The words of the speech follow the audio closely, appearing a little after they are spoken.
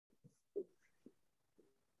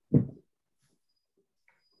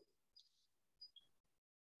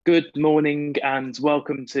Good morning and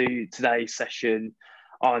welcome to today's session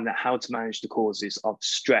on how to manage the causes of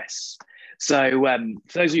stress. So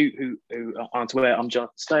for those of you who aren't aware, I'm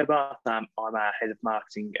Jonathan Stobart. I'm our Head of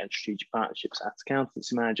Marketing and Strategic Partnerships at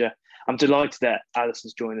Accountancy Manager. I'm delighted that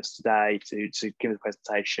Alison's joined us today to give a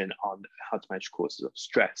presentation on how to manage causes of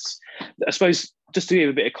stress. I suppose just to give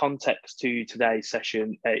a bit of context to today's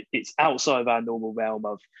session, it's outside of our normal realm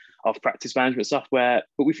of practice management software,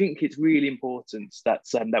 but we think it's really important that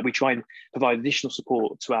we try and provide additional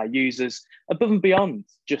support to our users above and beyond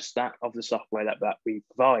just that of the software that we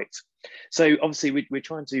provide. So obviously we're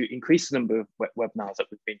trying to increase the number of webinars that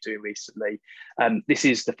we've been doing recently. This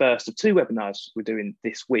is the first of 2 webinars we're doing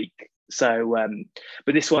this week. So,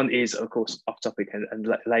 but this one is of course off topic,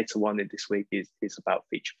 and later one in this week is about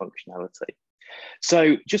feature functionality.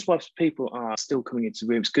 So just whilst people are still coming into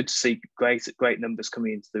the room, it's good to see great numbers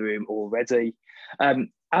coming into the room already.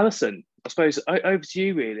 Alison, I suppose over to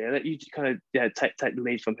you really. I'll let you kind of take the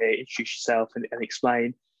lead from here, introduce yourself and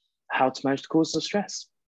explain how to manage the causes of stress.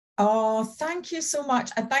 Oh, thank you so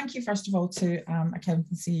much. And thank you, first of all, to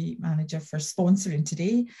Accountancy Manager for sponsoring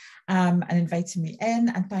today and inviting me in.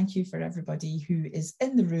 And thank you for everybody who is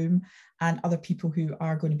in the room and other people who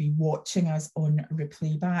are going to be watching us on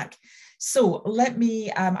replay back. So let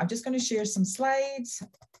me, I'm just going to share some slides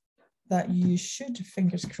that you should,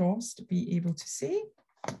 fingers crossed, be able to see.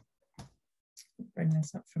 Bring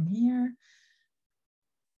this up from here.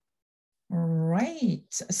 Right,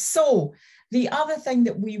 so the other thing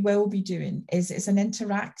that we will be doing is it's an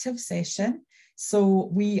interactive session. So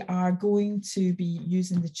we are going to be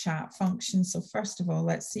using the chat function. So first of all,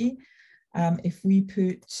 let's see, if we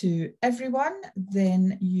put to everyone,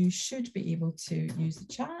 then you should be able to use the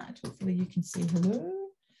chat. Hopefully you can say hello.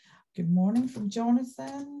 Good morning from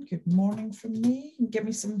Jonathan. Good morning from me. And give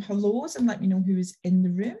me some hellos and let me know who is in the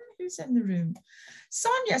room. Who's in the room?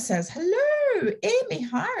 Sonia says hello. Amy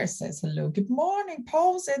Harris says hello. Good morning.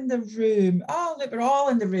 Paul's in the room. Oh, look, we're all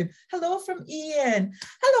in the room. Hello from Ian.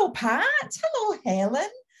 Hello, Pat. Hello, Helen.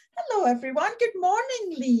 Hello, everyone. Good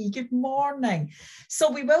morning, Lee. Good morning. So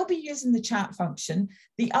we will be using the chat function.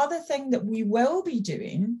 The other thing that we will be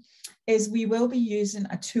doing is we will be using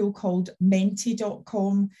a tool called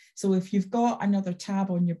menti.com. So if you've got another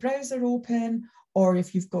tab on your browser open, or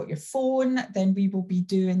if you've got your phone, then we will be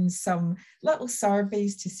doing some little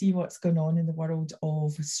surveys to see what's going on in the world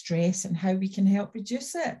of stress and how we can help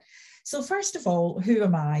reduce it. So first of all, who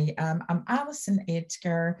am I? I'm Alison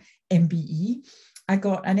Edgar MBE. I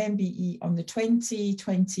got an MBE on the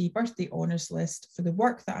 2020 birthday honours list for the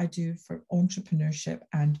work that I do for entrepreneurship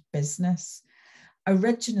and business.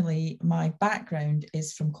 Originally, my background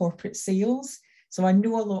is from corporate sales. So I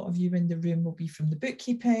know a lot of you in the room will be from the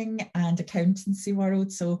bookkeeping and accountancy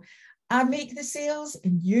world. So I make the sales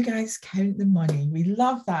and you guys count the money. We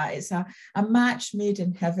love that. It's a match made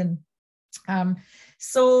in heaven.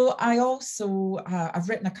 So I also, I've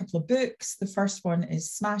written a couple of books. The first one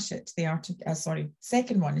is Smash It, the Art of,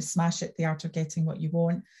 second one is Smash It, the Art of Getting What You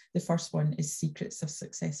Want. The first one is Secrets of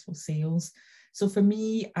Successful Sales. So for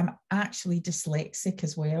me, I'm actually dyslexic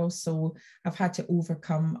as well. So I've had to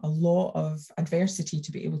overcome a lot of adversity to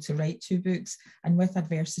be able to write 2 books. And with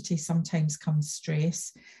adversity sometimes comes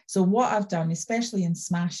stress. So what I've done, especially in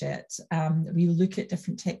Smash It, we look at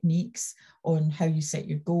different techniques on how you set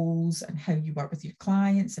your goals and how you work with your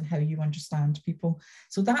clients and how you understand people.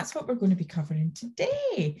 So that's what we're going to be covering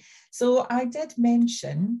today. So I did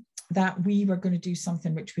mention that we were going to do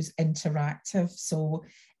something which was interactive. So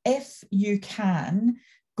if you can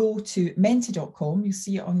go to menti.com, you'll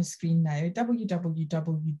see it on the screen now,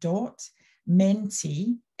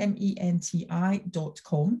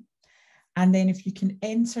 www.menti.com. And then if you can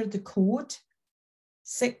enter the code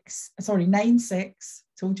 96,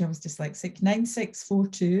 told you I was dyslexic,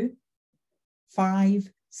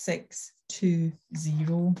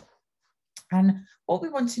 96425620. And what we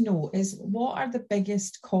want to know is, what are the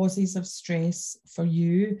biggest causes of stress for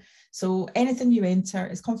you? So anything you enter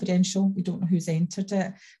is confidential. We don't know who's entered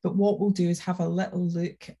it, but what we'll do is have a little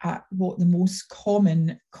look at what the most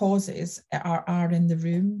common causes are in the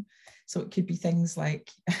room. So it could be things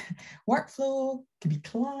like workflow, it could be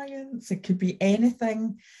clients, it could be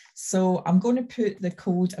anything. So I'm going to put the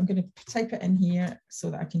code, I'm going to type it in here so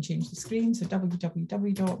that I can change the screen. So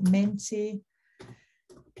www.menti.com,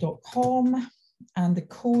 and the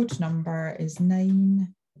code number is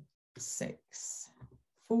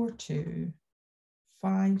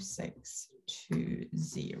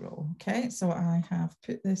 96425620. Okay, so I have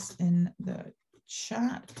put this in the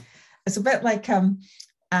chat. It's a bit like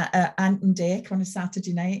Ant and Deck on a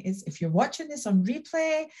Saturday night is, if you're watching this on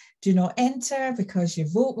replay, do not enter because your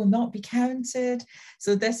vote will not be counted.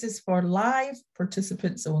 So this is for live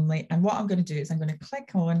participants only. And what I'm going to do is I'm going to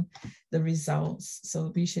click on the results.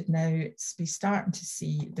 So we should now be starting to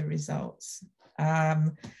see the results.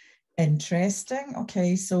 Interesting.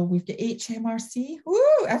 Okay, so we've got HMRC,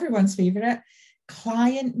 woo, everyone's favorite,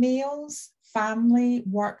 client mails, family,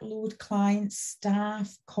 workload, clients,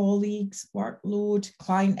 staff, colleagues, workload,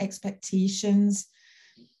 client expectations,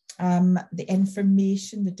 the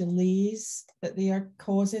information, the delays that they are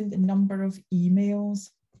causing, the number of emails.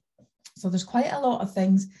 So there's quite a lot of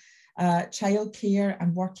things, childcare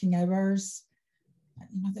and working hours.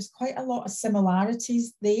 You know, there's quite a lot of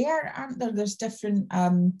similarities there, aren't there? There's different,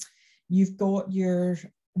 you've got your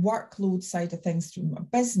workload side of things from a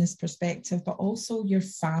business perspective, but also your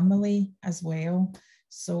family as well.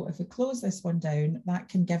 So if we close this one down, that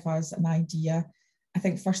can give us an idea. I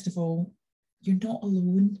think, first of all, you're not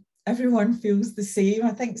alone. Everyone feels the same.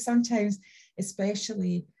 I think sometimes,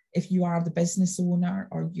 especially if you are the business owner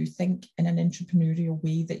or you think in an entrepreneurial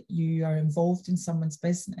way that you are involved in someone's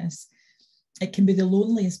business, it can be the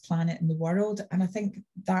loneliest planet in the world. And I think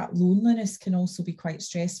that loneliness can also be quite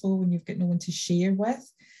stressful when you've got no one to share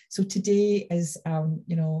with. So today is,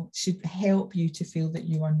 you know, should help you to feel that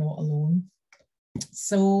you are not alone.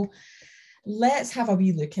 So let's have a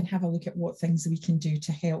wee look and have a look at what things we can do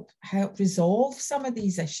to help resolve some of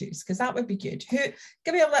these issues, because that would be good. Who,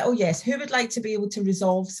 give me a little yes. Who would like to be able to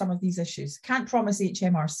resolve some of these issues? Can't promise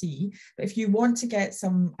HMRC, but if you want to get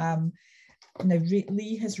some, now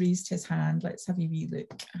Lee has raised his hand. Let's have a wee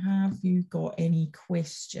look. Have you got any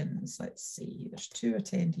questions? Let's see. There's 2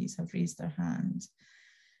 attendees have raised their hand.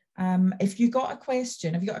 If you got a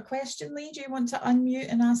question, have you got a question, Lee? Do you want to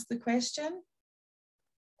unmute and ask the question?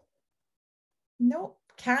 No.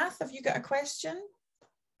 Kath, have you got a question?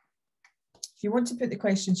 If you want to put the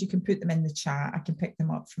questions, you can put them in the chat. I can pick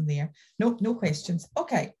them up from there. No, no questions.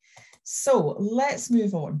 Okay, so let's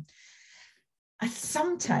move on.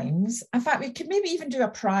 Sometimes, in fact, we could maybe even do a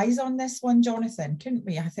prize on this one, Jonathan, couldn't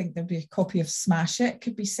we? I think there'll be a copy of Smash It,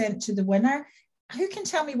 could be sent to the winner. Who can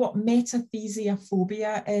tell me what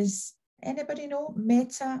metathesiophobia is? Anybody know?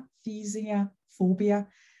 Metathesiophobia.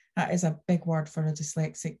 That is a big word for a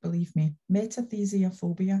dyslexic, believe me.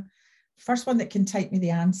 Metathesiophobia. First one that can type me the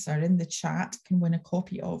answer in the chat can win a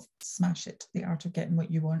copy of Smash It, The Art of Getting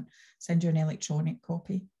What You Want. Send you an electronic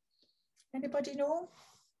copy. Anybody know?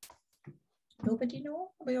 Nobody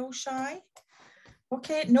know? Are we all shy?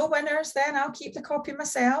 Okay, no winners then. I'll keep the copy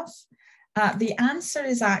myself. The answer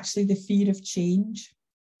is actually the fear of change.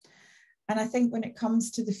 And I think when it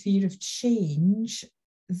comes to the fear of change,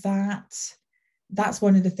 that's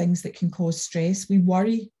one of the things that can cause stress. We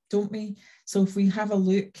worry, don't we? So if we have a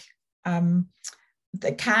look,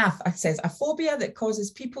 the CAF says, a phobia that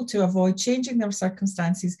causes people to avoid changing their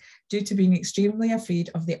circumstances due to being extremely afraid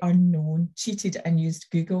of the unknown. Cheated and used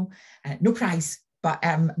Google. No prize, but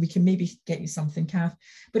we can maybe get you something, CAF.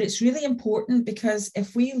 But it's really important, because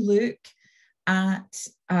if we look at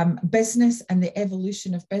business and the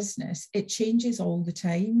evolution of business, it changes all the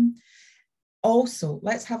time. Also,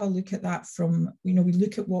 let's have a look at that from, you know, we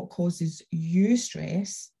look at what causes you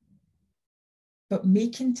stress, but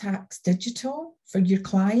making tax digital for your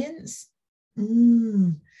clients.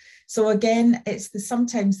 So again, it's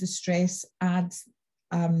sometimes the stress adds,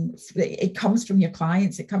 it comes from your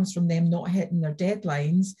clients, it comes from them not hitting their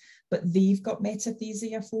deadlines, but they've got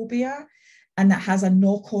metathesiophobia, and that has a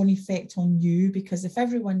knock-on effect on you, because if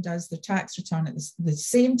everyone does their tax return at the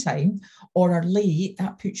same time or are late,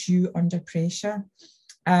 that puts you under pressure.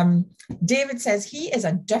 David says he is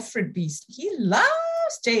a different beast. He loves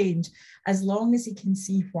change as long as he can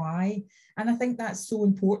see why. And I think that's so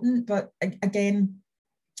important. But again,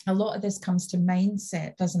 a lot of this comes to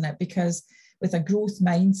mindset, doesn't it? Because with a growth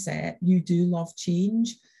mindset, you do love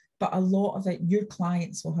change, but a lot of it, your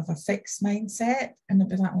clients will have a fixed mindset and they'll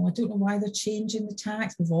be like, oh, I don't know why they're changing the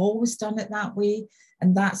tax. We've always done it that way.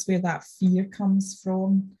 And that's where that fear comes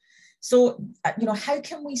from. So, you know, how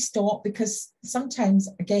can we stop? Because sometimes,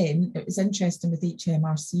 again, it was interesting with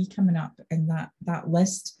HMRC coming up in that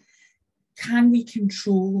list. Can we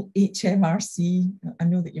control HMRC? I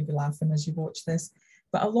know that you'll be laughing as you watch this,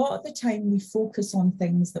 but a lot of the time we focus on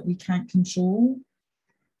things that we can't control.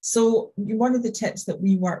 So one of the tips that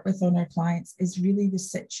we work with on our clients is really the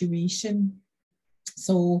situation.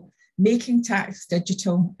 So making tax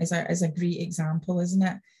digital is a great example, isn't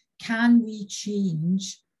it? Can we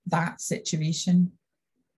change that situation?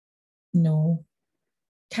 No.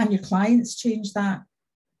 Can your clients change that?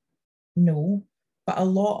 No. But a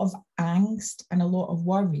lot of angst and a lot of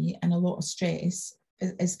worry and a lot of stress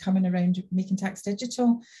is coming around making tax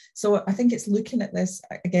digital. So I think it's looking at this,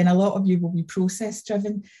 again, a lot of you will be process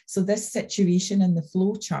driven. So this situation in the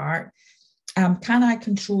flow chart, can I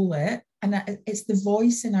control it? And it's the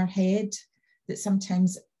voice in our head that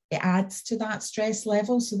sometimes it adds to that stress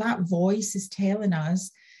level. So that voice is telling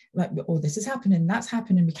us, like, oh, this is happening, that's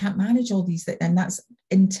happening, we can't manage all these things. And that's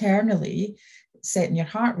internally setting your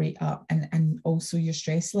heart rate up and also your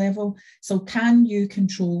stress level. So can you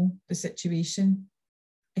control the situation?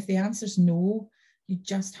 If the answer is no, you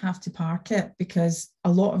just have to park it, because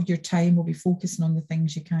a lot of your time will be focusing on the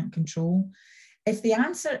things you can't control. If the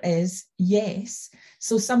answer is yes,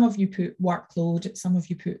 so some of you put workload, some of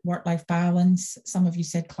you put work-life balance, some of you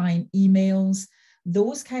said client emails,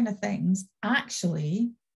 those kind of things,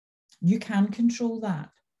 actually, you can control that.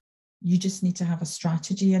 You just need to have a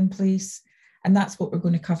strategy in place. And that's what we're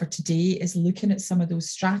going to cover today, is looking at some of those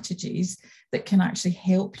strategies that can actually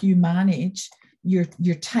help you manage your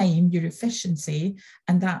time, your efficiency,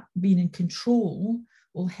 and that being in control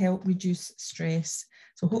will help reduce stress.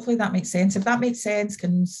 So hopefully that makes sense. If that makes sense,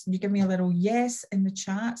 can you give me a little yes in the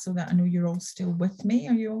chat so that I know you're all still with me?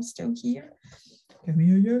 Are you all still here? Give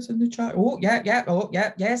me a yes in the chat. Oh, yeah. Oh,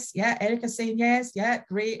 yeah, yes. Yeah, Erica's saying yes. Yeah,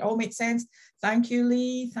 great. All makes sense. Thank you,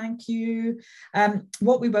 Lee. Thank you.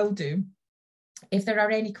 What we will do, if there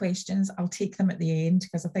are any questions, I'll take them at the end,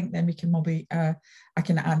 because I think then we can maybe, I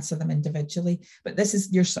can answer them individually. But this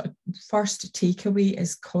is your sort of first takeaway,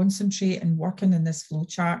 is concentrate and working in this flow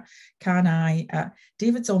chart. Can I,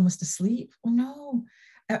 David's almost asleep. Oh no,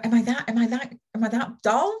 am I that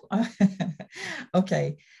dull?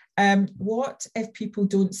 Okay. What if people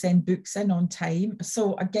don't send books in on time?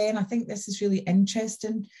 So again, I think this is really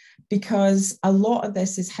interesting, because a lot of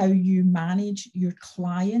this is how you manage your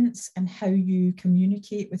clients and how you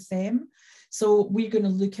communicate with them. So we're going to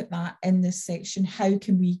look at that in this section. How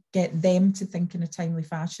can we get them to think in a timely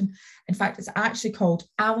fashion? In fact, it's actually called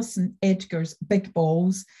Alison Edgar's Big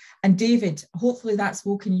Balls. And David, hopefully that's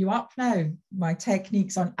woken you up now, my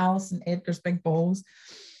techniques on Alison Edgar's Big Balls.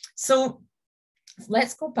 So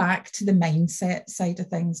let's go back to the mindset side of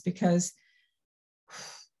things, because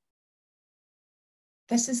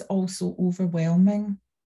this is also overwhelming.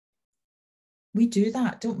 We do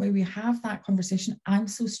that, don't we? We have that conversation. I'm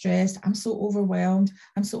so stressed. I'm so overwhelmed.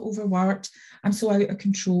 I'm so overworked. I'm so out of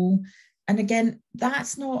control. And again,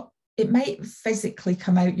 that's not, it might physically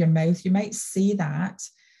come out your mouth. You might say that,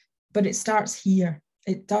 but it starts here.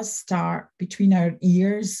 It does start between our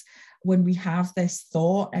ears when we have this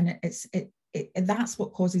thought, and that's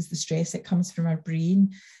what causes the stress. It comes from our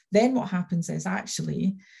brain. Then what happens is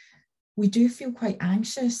actually we do feel quite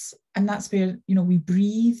anxious, and that's where, we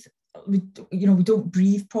breathe. We don't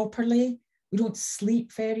breathe properly. We don't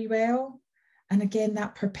sleep very well. And again,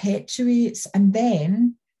 that perpetuates, and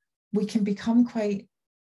then we can become quite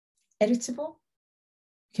irritable.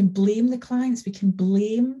 We can blame the clients. We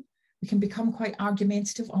can become quite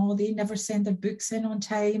argumentative. Oh, they never send their books in on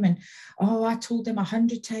time. And, oh, I told them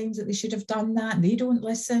 100 times that they should have done that, and they don't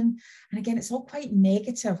listen. And again, it's all quite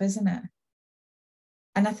negative, isn't it?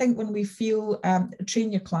 And I think when we feel,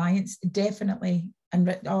 train your clients, definitely.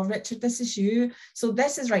 And, oh, Richard, this is you. So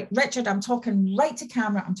this is right. Richard, I'm talking right to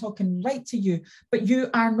camera. I'm talking right to you. But you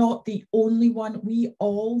are not the only one. We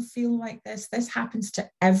all feel like this. This happens to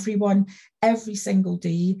everyone every single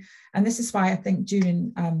day. And this is why I think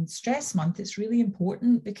during Stress Month, it's really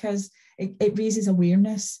important, because it raises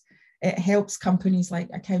awareness. It helps companies like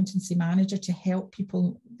Accountancy Manager to help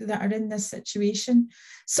people that are in this situation.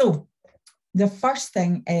 So the first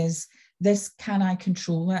thing is this: can I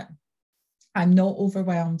control it? I'm not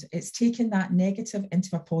overwhelmed. It's taking that negative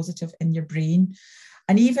into a positive in your brain.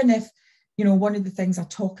 And even if, one of the things I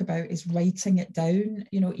talk about is writing it down,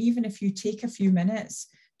 even if you take a few minutes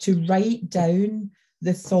to write down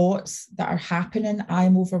the thoughts that are happening.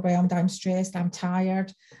 I'm overwhelmed, I'm stressed, I'm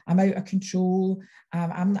tired, I'm out of control,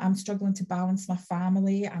 I'm struggling to balance my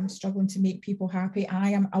family, I'm struggling to make people happy, I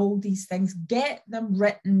am all these things. Get them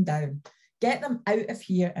written down. Get them out of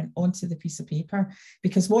here and onto the piece of paper,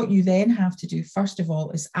 because what you then have to do, first of all,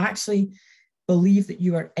 is actually believe that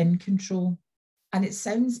you are in control. And it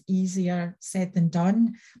sounds easier said than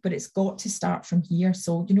done, but it's got to start from here.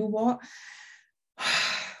 So you know what?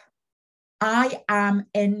 I am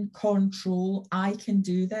in control. I can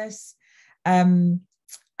do this. And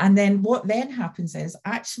then what then happens is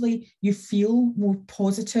actually you feel more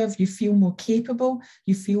positive, you feel more capable,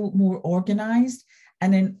 you feel more organized.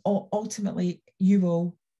 And then ultimately you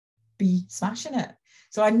will be smashing it.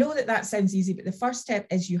 So I know that sounds easy, but the first step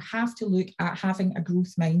is you have to look at having a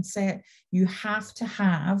growth mindset. You have to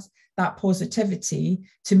have that positivity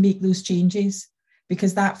to make those changes,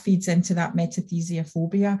 because that feeds into that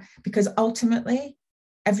metathesiophobia. Because ultimately,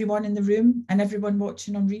 everyone in the room and everyone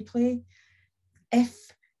watching on replay, if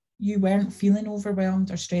you weren't feeling overwhelmed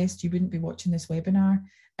or stressed, you wouldn't be watching this webinar.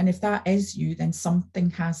 And if that is you, then something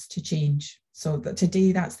has to change. So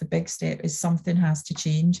today, that's the big step, is something has to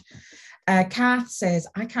change. Kath says,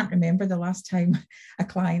 I can't remember the last time a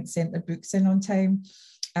client sent their books in on time.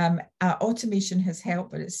 Automation has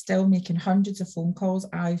helped, but it's still making hundreds of phone calls.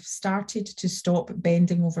 I've started to stop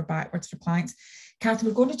bending over backwards for clients. Kath,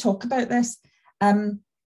 we're going to talk about this. And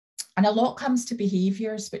a lot comes to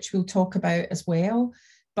behaviours, which we'll talk about as well.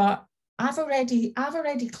 But I've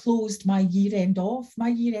already closed my year end off. My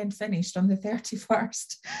year end finished on the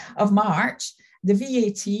 31st of March. The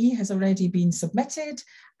VAT has already been submitted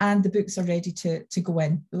and the books are ready to go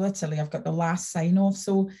in. Literally, I've got the last sign off.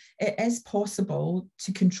 So it is possible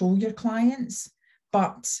to control your clients,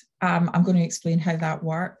 but I'm going to explain how that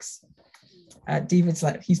works. David's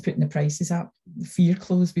like, he's putting the prices up. Fear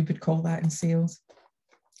close, we would call that in sales.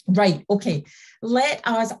 Right, okay, let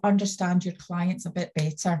us understand your clients a bit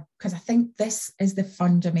better, because I think this is the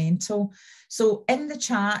fundamental. So in the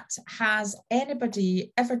chat, has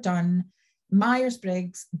anybody ever done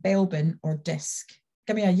Myers-Briggs, Belbin or DISC?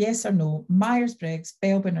 Give me a yes or no. Myers-Briggs,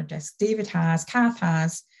 Belbin or DISC. David has, Kath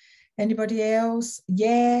has. Anybody else?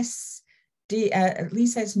 Yes. Lee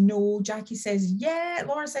says no. Jackie says yeah.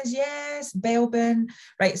 Laura says yes. Belbin.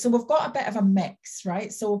 Right, so we've got a bit of a mix,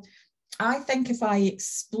 right? So I think if I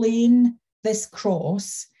explain this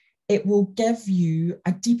cross, it will give you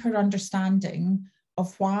a deeper understanding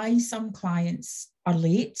of why some clients are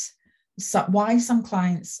late, why some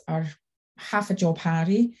clients are half a job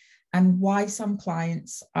Harry, and why some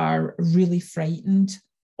clients are really frightened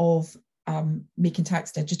of making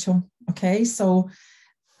tax digital. Okay, so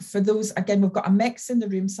for those, again, we've got a mix in the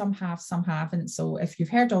room. Some have, some haven't. So if you've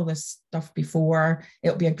heard all this stuff before,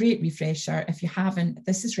 it'll be a great refresher. If you haven't,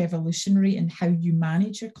 this is revolutionary in how you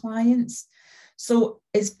manage your clients. So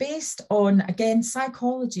it's based on, again,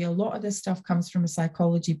 psychology. A lot of this stuff comes from a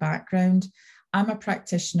psychology background. I'm a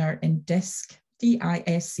practitioner in DISC,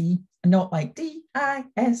 D-I-S-C, not like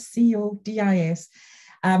D-I-S-C-O,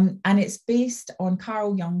 and it's based on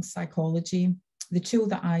Carl Jung's psychology. The tool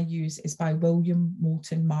that I use is by William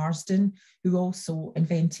Moulton Marsden, who also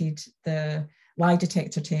invented the lie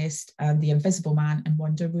detector test and the Invisible Man and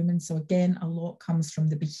Wonder Woman. So again, a lot comes from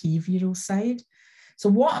the behavioural side. So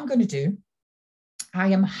what I'm going to do, I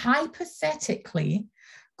am hypothetically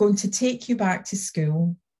going to take you back to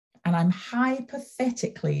school, and I'm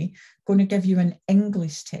hypothetically going to give you an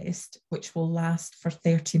English test, which will last for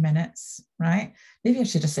 30 minutes, right? Maybe I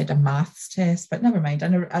should have said a maths test, but never mind,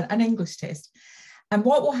 an English test. And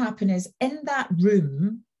what will happen is, in that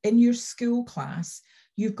room, in your school class,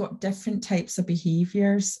 you've got different types of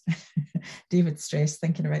behaviours. David's stressed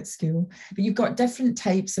thinking about school, but you've got different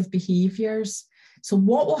types of behaviours. So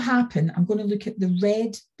what will happen, I'm going to look at the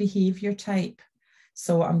red behaviour type.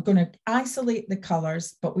 So I'm going to isolate the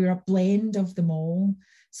colours, but we're a blend of them all.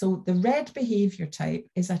 So the red behaviour type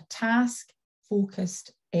is a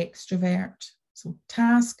task-focused extrovert. So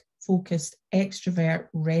task-focused extrovert,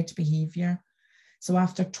 red behaviour. So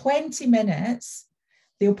after 20 minutes,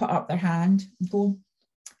 they'll put up their hand and go,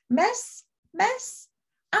 Miss,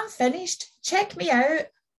 I'm finished. Check me out.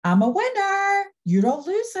 I'm a winner. You're all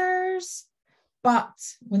losers. But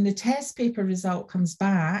when the test paper result comes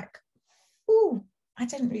back, oh, I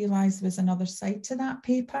didn't realise there was another side to that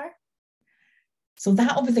paper. So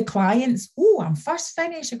that'll be the clients. Oh, I'm first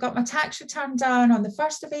finished. I got my tax return done on the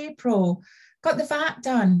 1st of April. Got the VAT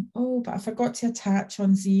done. Oh, but I forgot to attach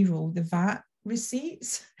on zero the VAT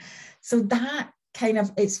receipts. So that kind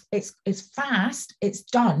of, it's fast, it's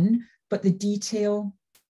done, but the detail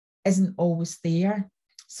isn't always there.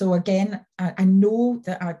 So again, I know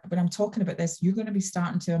that when I'm talking about this, you're going to be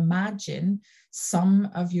starting to imagine some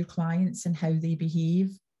of your clients and how they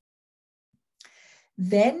behave.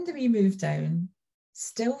 Then we move down,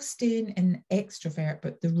 still staying in extrovert,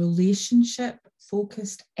 but the relationship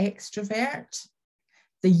focused extrovert,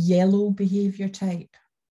 the yellow behavior type.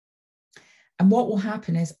 And what will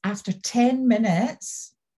happen is, after 10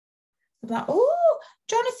 minutes, they'll be like, oh,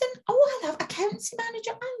 Jonathan, oh, I love accountancy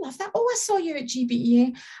manager. I love that. Oh, I saw you at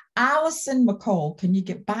GBEA. Alison McCall, can you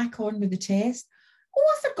get back on with the test?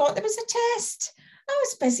 Oh, I forgot there was a test. I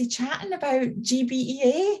was busy chatting about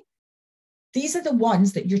GBEA. These are the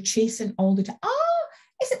ones that you're chasing all the time. Oh,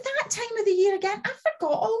 is it that time of the year again? I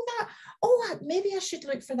forgot all that. Oh, maybe I should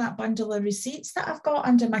look for that bundle of receipts that I've got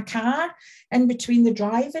under my car in between the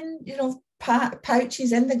driving,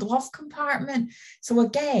 pouches in the glove compartment. So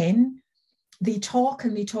again, they talk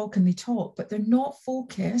and they talk and they talk, but they're not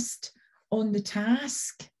focused on the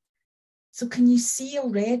task. So can you see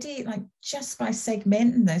already, like just by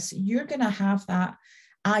segmenting this, you're going to have that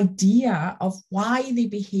idea of why they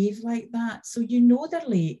behave like that. So you know they're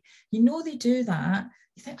late, you know they do that.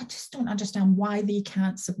 You think, I just don't understand why they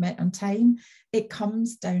can't submit on time. It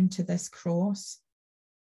comes down to this cross.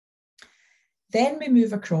 Then we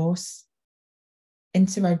move across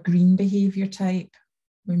into our green behavior type.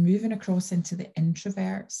 We're moving across into the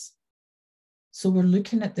introverts. So we're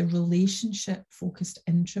looking at the relationship-focused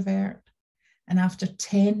introvert. And after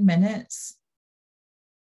 10 minutes,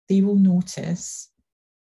 they will notice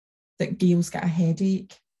that Gail's got a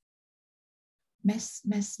headache. Miss,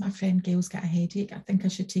 my friend Gail's got a headache. I think I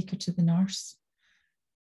should take her to the nurse.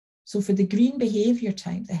 So for the green behavior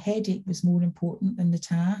type, the headache was more important than the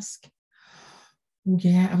task. Oh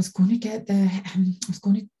yeah, I was going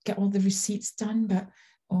to get all the receipts done, but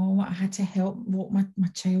I had to help walk my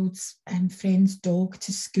child's friend's dog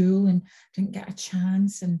to school and didn't get a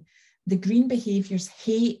chance. And the green behaviors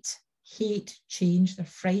hate change. They're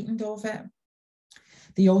frightened of it.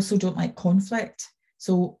 They also don't like conflict.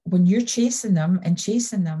 So when you're chasing them,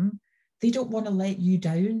 they don't want to let you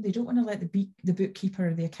down. They don't want to let the bookkeeper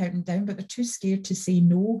or the accountant down, but they're too scared to say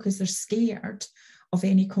no because they're scared of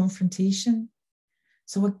any confrontation.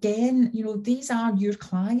 So again, these are your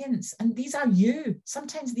clients and these are you.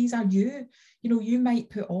 Sometimes these are you. You might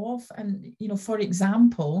put off and, for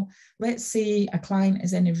example, let's say a client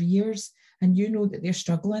is in arrears and you know that they're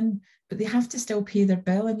struggling, but they have to still pay their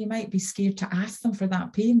bill and you might be scared to ask them for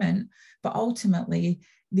that payment, but ultimately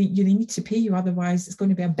they need to pay you, otherwise it's going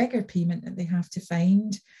to be a bigger payment that they have to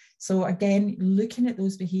find. So again, looking at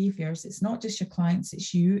those behaviours, it's not just your clients,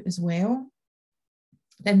 it's you as well.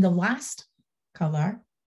 Then the last colour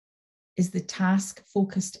is the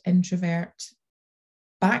task-focused introvert.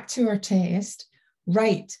 Back to our test,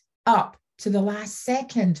 right up to the last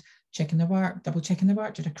second, checking the work, double checking the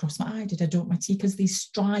work. Did I cross my I? Did I dot my T? Because they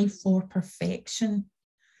strive for perfection.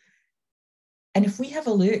 And if we have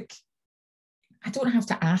a look, I don't have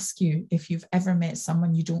to ask you if you've ever met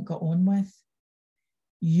someone you don't get on with.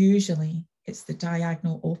 Usually it's the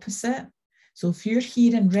diagonal opposite. So if you're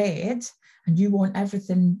here in red and you want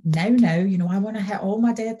everything now, I want to hit all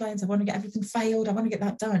my deadlines, I want to get everything filed, I want to get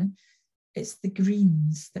that done. It's the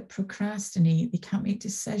greens that procrastinate. They can't make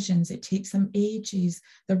decisions. It takes them ages.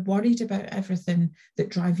 They're worried about everything that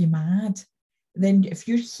drive you mad. Then if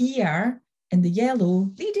you're here in the yellow,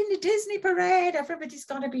 leading the Disney parade, everybody's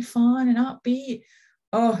got to be fun and upbeat.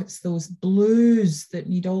 Oh, it's those blues that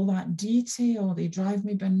need all that detail. They drive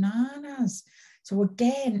me bananas. So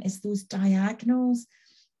again, it's those diagonals.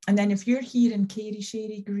 And then if you're here in Carey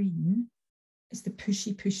Sherry green, it's the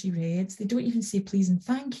pushy reds. They don't even say please and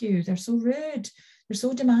thank you. They're so rude. They're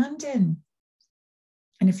so demanding.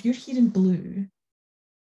 And if you're here in blue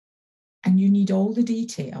and you need all the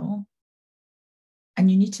detail and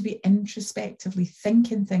you need to be introspectively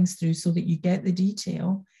thinking things through so that you get the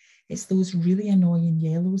detail, it's those really annoying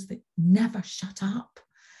yellows that never shut up.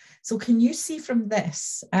 So can you see from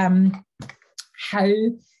this how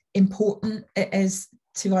important it is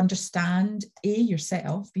to understand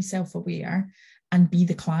yourself, be self-aware, and be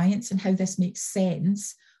the clients, and how this makes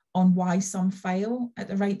sense on why some file at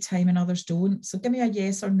the right time and others don't. So give me a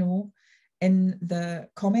yes or no in the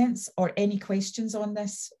comments, or any questions on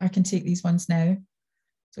this. I can take these ones now.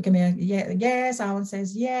 So give me a yes. Alan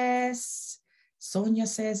says yes. Sonia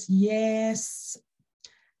says yes.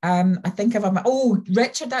 I think if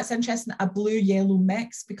Richard, that's interesting, a blue-yellow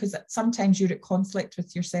mix, because sometimes you're at conflict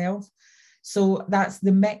with yourself. So that's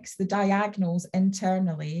the mix, the diagonals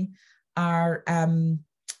internally are,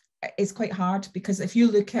 it's quite hard, because if you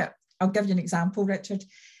look at, I'll give you an example, Richard,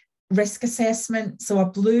 risk assessment. So a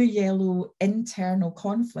blue-yellow internal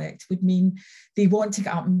conflict would mean they want to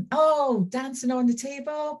get up and, dancing on the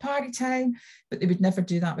table, party time, but they would never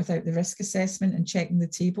do that without the risk assessment and checking the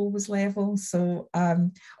table was level. So,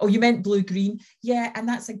 you meant blue-green. Yeah, and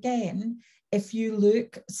that's, again, if you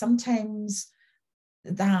look, sometimes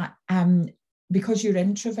that because you're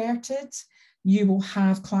introverted, you will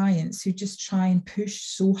have clients who just try and push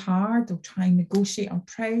so hard. They'll try and negotiate on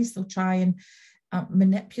price. They'll try and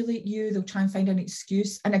manipulate you. They'll try and find an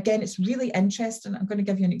excuse. And again, it's really interesting. I'm going to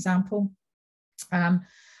give you an example.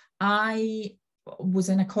 I was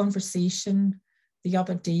in a conversation the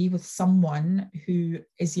other day with someone who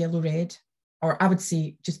is yellow-red, or I would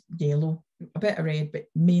say just yellow, a bit of red, but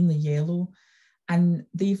mainly yellow. And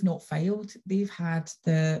they've not filed. They've had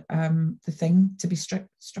the thing to be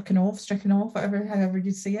stricken off, however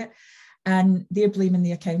you say it. And they're blaming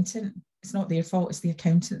the accountant. It's not their fault, it's the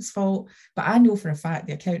accountant's fault. But I know for a fact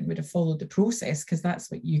the accountant would have followed the process, because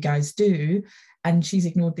that's what you guys do. and she's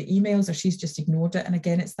ignored the emails, or she's just ignored it. And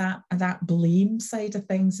again, it's that blame side of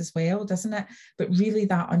things as well, doesn't it? But really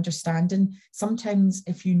that understanding, sometimes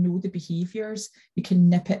if you know the behaviors, you can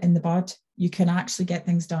nip it in the bud. You can actually get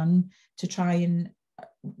things done to try and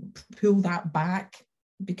pull that back.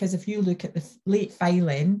 Because if you look at the late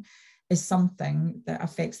filing is something that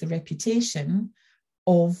affects the reputation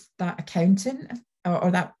of that accountant,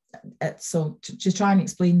 or that, so to try and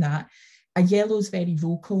explain that, a yellow is very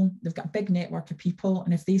vocal. They've got a big network of people,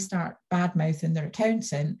 and if they start bad mouthing their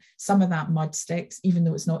accountant, some of that mud sticks, even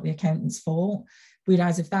though it's not the accountant's fault.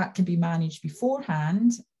 Whereas if that can be managed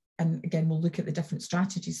beforehand, and again, we'll look at the different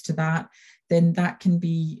strategies to that, then that can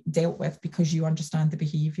be dealt with because you understand the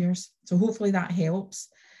behaviours. So hopefully that helps.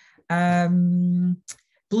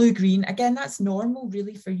 Blue green, again, that's normal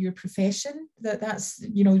really for your profession. That's,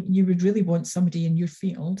 you know, you would really want somebody in your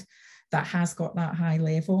field that has got that high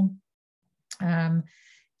level.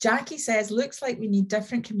 Jackie says, looks like we need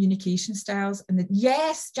different communication styles. And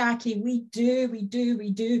yes, Jackie, we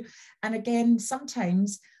do. And again,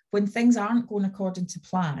 sometimes when things aren't going according to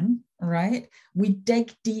plan, right, we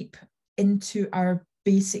dig deep into our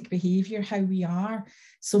basic behavior, how we are.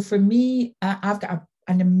 So for me, I've got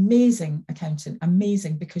an amazing accountant,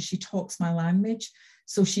 amazing, because she talks my language.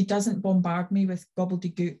 So she doesn't bombard me with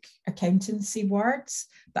gobbledygook accountancy words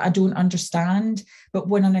that I don't understand. But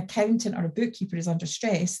when an accountant or a bookkeeper is under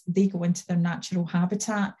stress, they go into their natural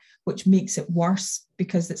habitat, which makes it worse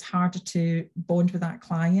because it's harder to bond with that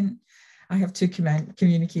client. I have two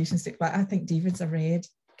communication sticks, but I think David's a red,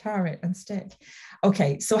 carrot and stick.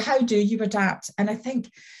 Okay, so how do you adapt? And I think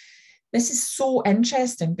this is so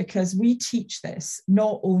interesting because we teach this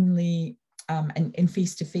not only in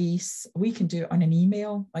face-to-face, we can do it on an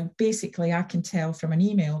email. Like basically I can tell from an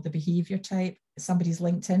email the behavior type, somebody's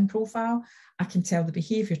LinkedIn profile, I can tell the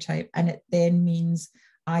behavior type, and it then means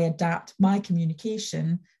I adapt my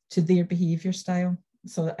communication to their behavior style.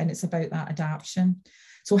 So, and it's about that adaptation.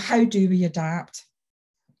 So how do we adapt?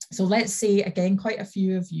 So let's say, again, quite a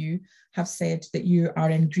few of you have said that you are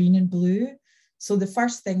in green and blue. So the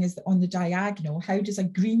first thing is on the diagonal, how does a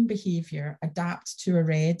green behavior adapt to a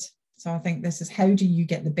red? So I think this is, how do you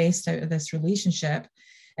get the best out of this relationship?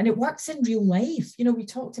 And it works in real life. You know, we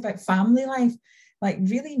talked about family life, like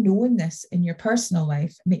really knowing this in your personal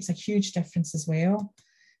life makes a huge difference as well.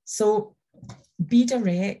 So be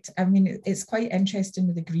direct. I mean, it's quite interesting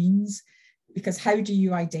with the greens, because how do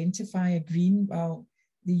you identify a green? Well,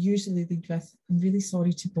 they usually lead with, I'm really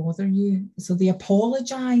sorry to bother you. So they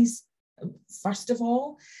apologize first of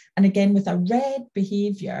all. And again, with a red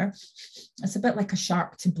behavior, it's a bit like a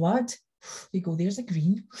shark to blood. They go, there's a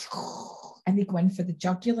green, and they go in for the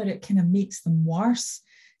jugular. It kind of makes them worse.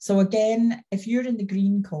 So again, if you're in the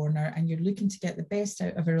green corner and you're looking to get the best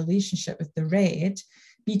out of a relationship with the red,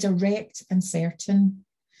 be direct and certain.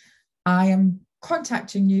 I am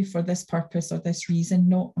contacting you for this purpose or this reason.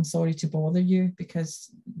 No, I'm sorry to bother you,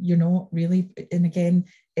 because you're not really. And again,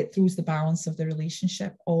 it throws the balance of the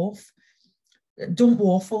relationship off. Don't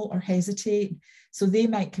waffle or hesitate. So they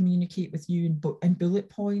might communicate with you in bullet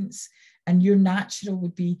points, and your natural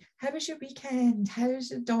would be, how was your weekend? How's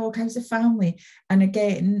the dog? How's the family? And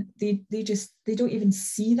again, they don't even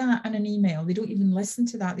see that in an email. They don't even listen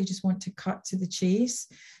to that. They just want to cut to the chase.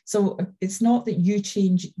 So it's not that you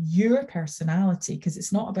change your personality, because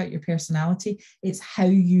it's not about your personality. It's how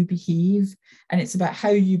you behave, and it's about how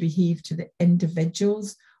you behave to the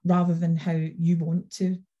individuals rather than how you want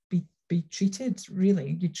to be treated.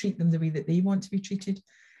 Really, you treat them the way that they want to be treated.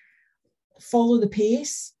 Follow the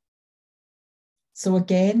pace. So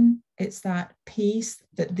again, it's that pace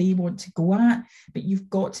that they want to go at, but you've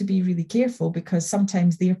got to be really careful, because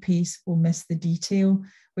sometimes their pace will miss the detail.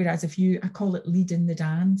 Whereas if you, I call it leading the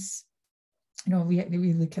dance. You know,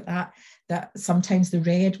 we look at that sometimes the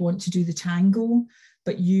red want to do the tango,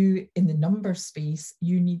 but you, in the number space,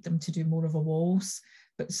 you need them to do more of a waltz.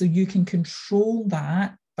 But so you can control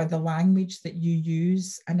that by the language that you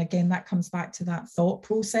use. And again, that comes back to that thought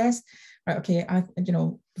process, right? Okay,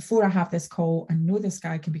 before I have this call, I know this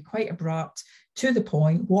guy can be quite abrupt, to the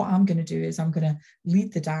point. What I'm going to do is I'm going to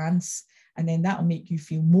lead the dance, and then that'll make you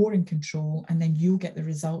feel more in control, and then you'll get the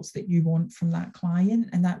results that you want from that client,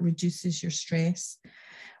 and that reduces your stress.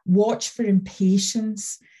 Watch for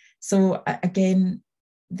impatience. So again,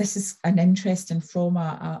 this is an interesting from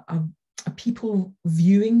a people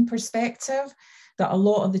viewing perspective, that a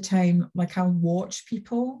lot of the time, like I'll watch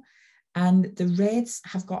people and the reds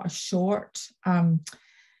have got a short not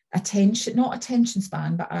attention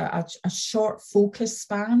span, but a short focus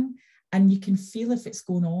span. And you can feel if it's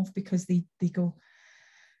going off, because they go,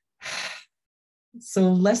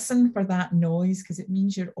 So listen for that noise, because it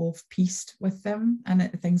means you're off-piste with them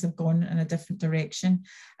and things have gone in a different direction,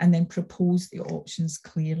 and then propose the options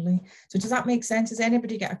clearly. So does that make sense? Does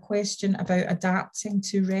anybody get a question about adapting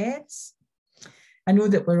to reds? I know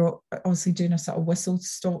that we're obviously doing a sort of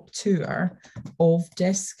whistle-stop tour of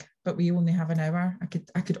DISC, but we only have an hour.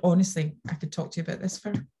 I could honestly talk to you about this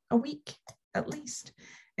for a week at least.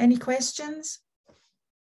 Any questions?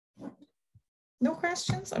 No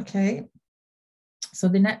questions? Okay. So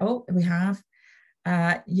the next, we have,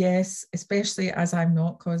 yes, especially as I'm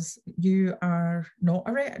not, because you are not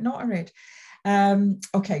a red.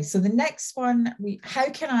 Okay, so the next one, how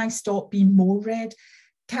can I stop being more red?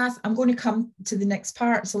 Kath, I'm going to come to the next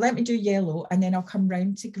part. So let me do yellow and then I'll come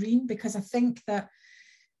round to green, because I think that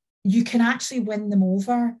you can actually win them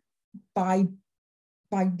over by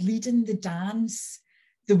leading the dance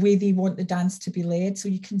the way they want the dance to be led. So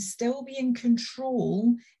you can still be in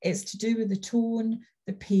control. It's to do with the tone,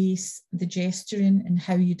 the pace, the gesturing, and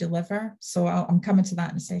how you deliver. So I'm coming to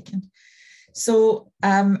that in a second. So,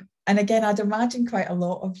 and again, I'd imagine quite a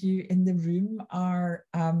lot of you in the room are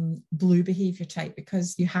blue behavior type,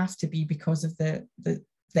 because you have to be because of the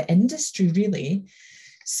industry, really.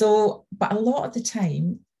 So, but a lot of the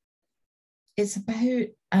time, it's about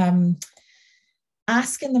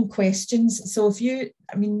asking them questions. So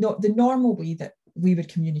not the normal way that we would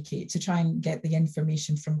communicate to try and get the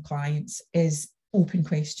information from clients is open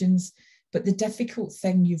questions. But the difficult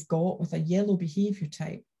thing you've got with a yellow behavior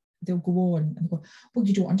type, they'll go on and go, well,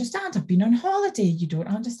 you don't understand. I've been on holiday. You don't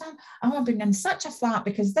understand. I've been in such a flat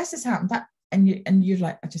because this has happened. That, and you're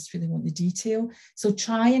like, I just really want the detail. So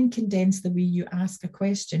try and condense the way you ask a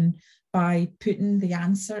question by putting the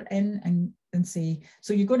answer in and say,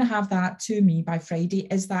 so you're going to have that to me by Friday.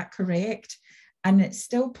 Is that correct? And it's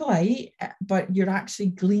still polite, but you're actually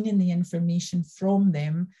gleaning the information from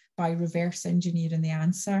them by reverse engineering the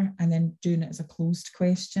answer and then doing it as a closed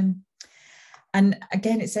question. And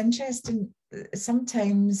again, it's interesting.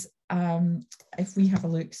 Sometimes if we have a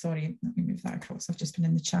look, sorry, let me move that across. I've just been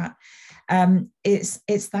in the chat.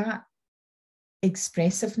 It's that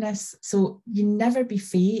expressiveness. So you never be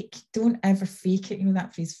fake. Don't ever fake it. You know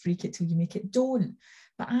that phrase, freak it till you make it. Don't.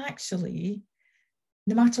 But actually,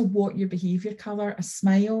 no matter what your behavior color, a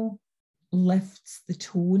smile lifts the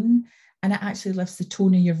tone, and it actually lifts the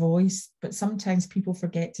tone of your voice. But sometimes people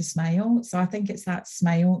forget to smile. So I think it's that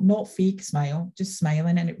smile, not fake smile, just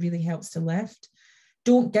smiling, and it really helps to lift.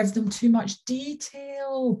 Don't give them too much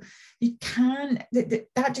detail. You can't,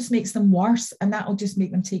 that just makes them worse, and that'll just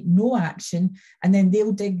make them take no action, and then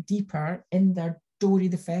they'll dig deeper in their Dory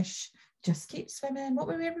the fish. Just keep swimming. What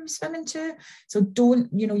were we swimming to? So don't,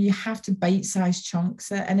 you have to bite-sized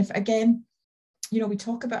chunks it. And if, again, we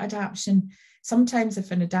talk about adaptation. Sometimes if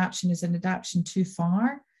an adaptation is an adaptation too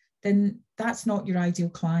far, then that's not your ideal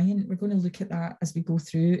client. We're going to look at that as we go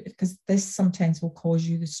through, because this sometimes will cause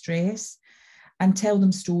you the stress. And tell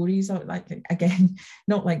them stories, like, again,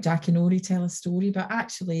 not like Jack and Ori tell a story, but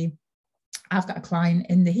actually I've got a client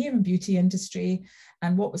in the hair and beauty industry,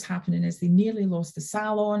 and what was happening is they nearly lost the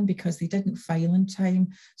salon because they didn't file in time.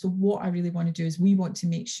 So what I really want to do is we want to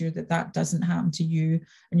make sure that that doesn't happen to you.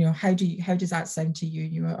 And how does that sound to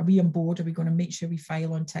you? Are we on board? Are we going to make sure we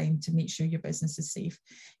file on time to make sure your business is safe?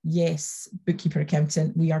 Yes, bookkeeper,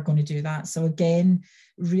 accountant, we are going to do that. So again,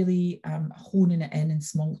 really honing it in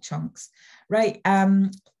small chunks. Right,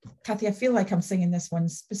 Kathy, I feel like I'm singing this one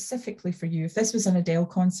specifically for you. If this was an Adele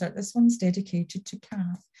concert, this one's dedicated to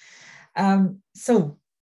Kath. So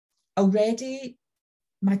already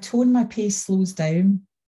my tone, my pace slows down.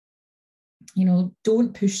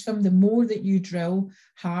 Don't push them. The more that you drill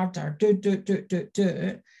harder, do,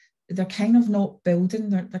 they're kind of not building,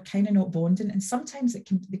 they're kind of not bonding. And sometimes they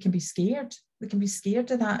can be scared. They can be scared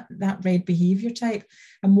of that red behavior type.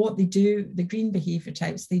 And what they do, the green behavior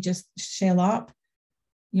types, they just shell up.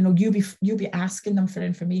 You'll be asking them for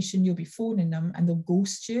information, you'll be phoning them, and they'll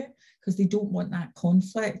ghost you because they don't want that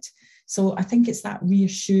conflict. So I think it's that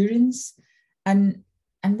reassurance. And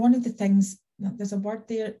one of the things, there's a word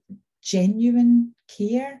there, genuine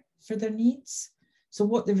care for their needs. So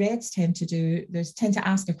what the reds tend to do, they tend to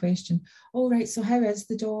ask a question. Oh, right, so how is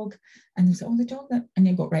the dog? And they say, oh, the dog. And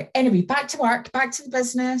you go, right, anyway, back to work, back to the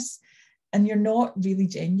business. And you're not really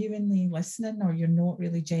genuinely listening, or you're not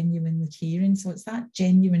really genuinely caring. So it's that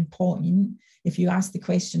genuine point. If you ask the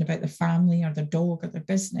question about their family or their dog or their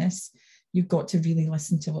business, you've got to really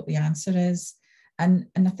listen to what the answer is. And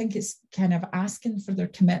I think it's kind of asking for their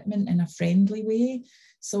commitment in a friendly way.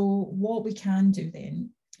 So what we can do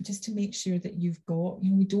then just to make sure that you've got,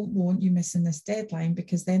 we don't want you missing this deadline,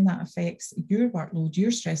 because then that affects your workload,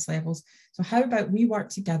 your stress levels. So how about we work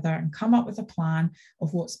together and come up with a plan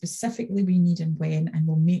of what specifically we need and when, and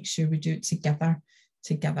we'll make sure we do it together.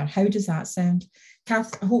 How does that sound?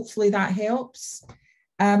 Kath, hopefully that helps.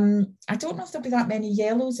 I don't know if there'll be that many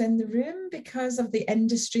yellows in the room because of the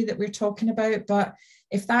industry that we're talking about, but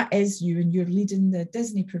if that is you and you're leading the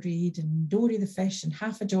Disney parade and Dory the fish and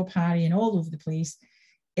Half a Job Harry and all over the place,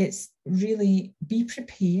 it's really be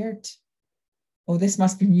prepared. Oh, this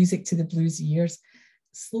must be music to the blues ears.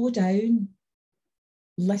 Slow down,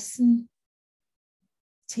 listen,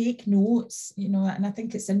 take notes, and I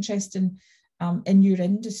think it's interesting in your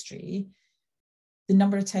industry, the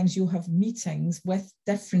number of times you'll have meetings with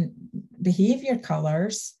different behavior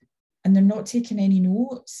colours and they're not taking any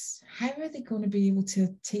notes. How are they going to be able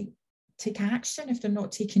to take action if they're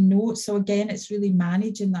not taking notes? So again, it's really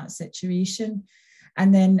managing that situation.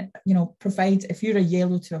 And then, provide, if you're a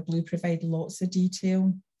yellow to a blue, provide lots of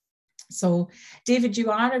detail. So David,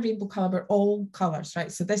 you are a rainbow colour, but all colours,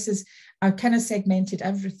 right? So this is, I've kind of segmented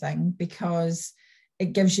everything because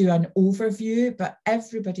it gives you an overview, but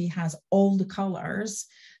everybody has all the colours,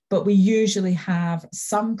 but we usually have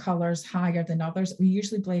some colours higher than others. We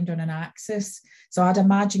usually blend on an axis. So I'd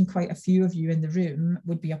imagine quite a few of you in the room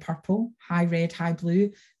would be a purple, high red, high blue,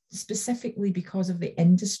 specifically because of the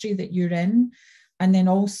industry that you're in. And then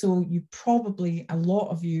also a lot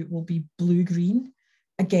of you will be blue-green,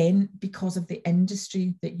 again, because of the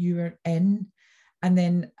industry that you are in. And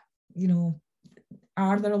then,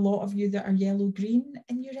 are there a lot of you that are yellow-green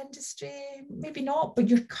in your industry? Maybe not, but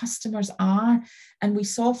your customers are. And we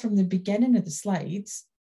saw from the beginning of the slides,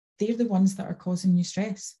 they're the ones that are causing you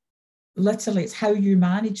stress. Literally, it's how you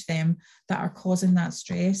manage them that are causing that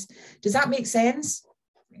stress. Does that make sense?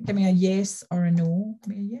 Give me a yes or a no.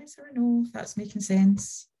 Give me a yes or a no, if that's making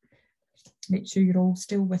sense. Make sure you're all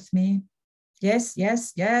still with me. Yes, yeah.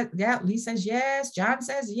 Lee says yes. Jan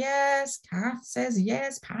says yes. Kath says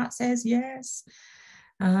yes. Pat says yes.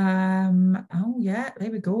 Oh yeah,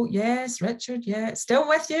 there we go. Yes, Richard, yeah. Still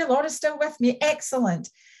with you. Laura's still with me. Excellent.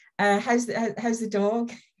 How's the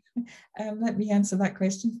dog? Let me answer that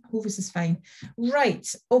question. Hovis is fine. Right,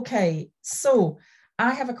 okay. So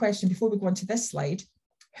I have a question before we go on to this slide.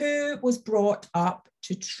 Who was brought up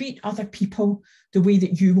to treat other people the way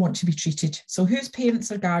that you want to be treated? So whose parents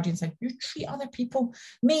or guardians like, you treat other people?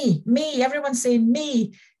 Me, everyone's saying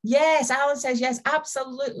me. Yes, Alan says yes,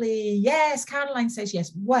 absolutely. Yes, Caroline says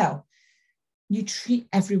yes. Well, you treat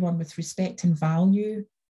everyone with respect and value,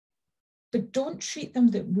 but don't treat them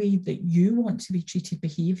the way that you want to be treated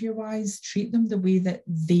behavior-wise. Treat them the way that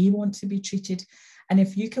they want to be treated. And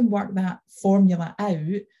if you can work that formula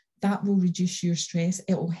out, that will reduce your stress.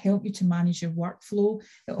 It will help you to manage your workflow.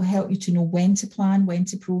 It will help you to know when to plan, when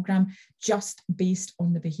to program, just based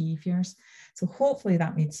on the behaviors. So hopefully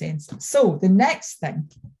that made sense. So the next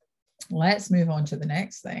thing, let's move on to the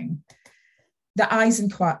next thing. The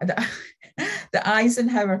Eisenhower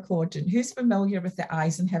quadrant. Who's familiar with the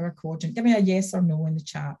Eisenhower quadrant? Give me a yes or no in the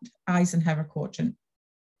chat. Eisenhower quadrant.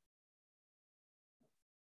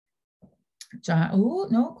 Oh,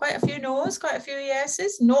 no, quite a few no's, quite a few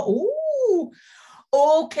yeses. No, oh,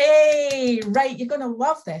 okay, right, you're going to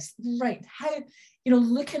love this. Right, how,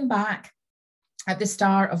 looking back at the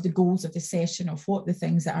start of the goals of the session of what the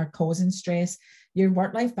things that are causing stress, your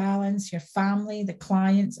work-life balance, your family, the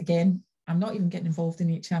clients, again, I'm not even getting involved in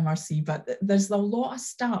HMRC, but there's a lot of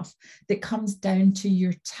stuff that comes down to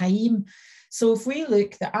your time. So if we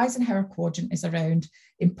look, the Eisenhower quadrant is around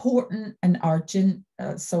important and urgent.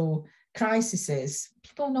 So crises,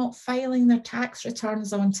 people not filing their tax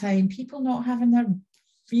returns on time, people not having their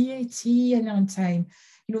VAT in on time,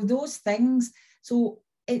 those things. So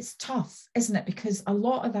it's tough, isn't it? Because a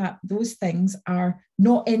lot of those things are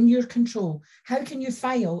not in your control. How can you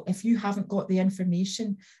file if you haven't got the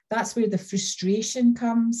information? That's where the frustration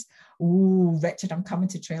comes. Oh, Richard, I'm coming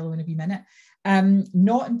to Trello in a wee minute.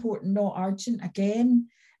 Not important, not urgent again.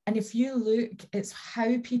 And if you look, it's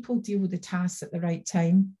how people deal with the tasks at the right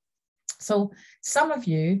time. So some of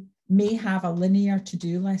you may have a linear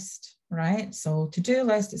to-do list, right? So to-do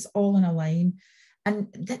list is all in a line. And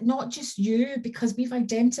that not just you, because we've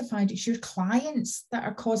identified it's your clients that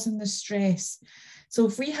are causing the stress. So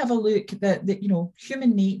if we have a look at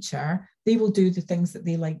human nature, they will do the things that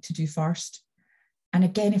they like to do first. And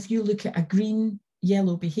again, if you look at a green,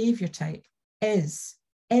 yellow behavior type, is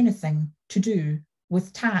anything to do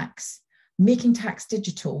with tax, making tax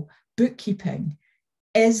digital, bookkeeping.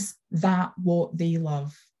 Is that what they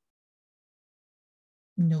love?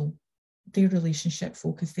 No, they're relationship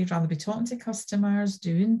focused. They'd rather be talking to customers,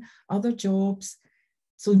 doing other jobs.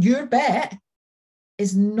 So your bit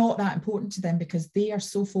is not that important to them because they are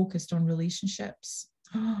so focused on relationships.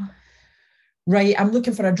 Right, I'm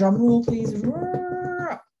looking for a drum roll, please.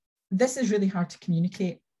 This is really hard to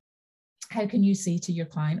communicate. How can you say to your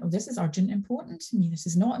client, oh, this is urgent, important to me. This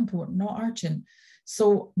is not important, not urgent.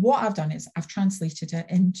 So what I've done is I've translated it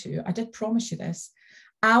into, I did promise you this,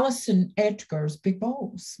 Alison Edgar's Big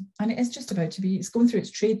Balls. And it is just about to be, it's going through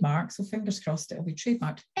its trademark. So fingers crossed it'll be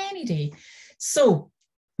trademarked any day. So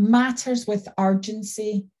matters with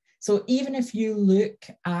urgency. So even if you look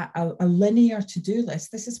at a linear to-do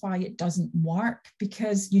list, this is why it doesn't work,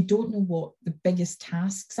 because you don't know what the biggest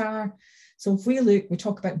tasks are. So if we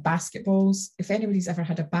talk about basketballs. If anybody's ever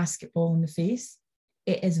had a basketball in the face,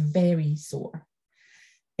 it is very sore.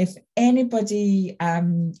 If anybody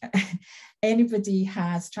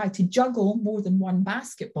has tried to juggle more than one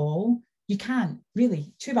basketball, you can't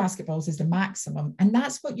really. 2 basketballs is the maximum. And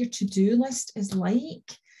that's what your to-do list is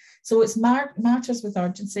like. So it's matters with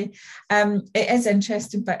urgency. It is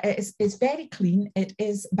interesting, but it's very clean. It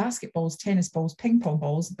is basketballs, tennis balls, ping pong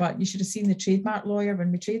balls, but you should have seen the trademark lawyer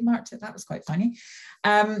when we trademarked it. That was quite funny.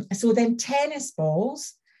 So then tennis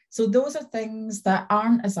balls. So those are things that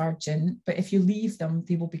aren't as urgent, but if you leave them,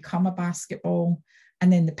 they will become a basketball.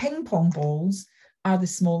 And then the ping pong balls are the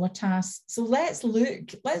smaller tasks. So let's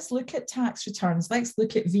look at tax returns. Let's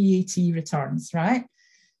look at VAT returns, right?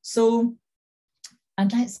 So,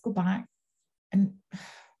 and let's go back in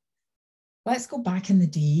the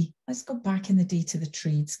day. Let's go back in the day to the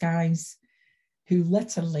trades guys who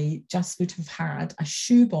literally just would have had a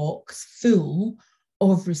shoebox full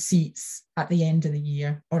of receipts at the end of the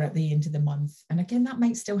year or at the end of the month. And again, that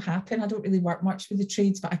might still happen. I don't really work much with the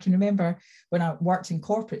trades, but I can remember when I worked in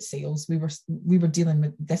corporate sales, we were dealing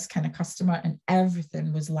with this kind of customer and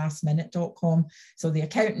everything was lastminute.com. So the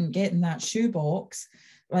accountant getting that shoebox,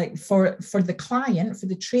 like for the client, for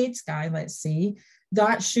the trades guy, let's say,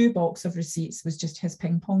 that shoebox of receipts was just his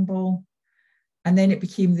ping pong ball. And then it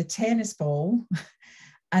became the tennis ball.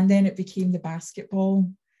 And then it became the basketball.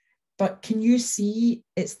 But can you see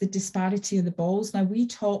it's the disparity of the balls? Now, we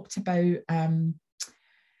talked about getting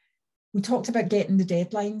the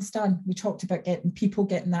deadlines done. We talked about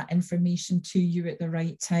getting that information to you at the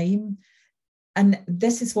right time. And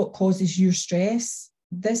this is what causes your stress.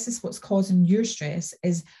 This is what's causing your stress,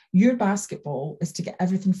 is your basketball is to get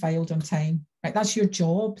everything filed on time, right? That's your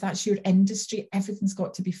job. That's your industry. Everything's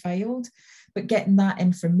got to be filed. But getting that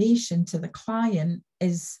information to the client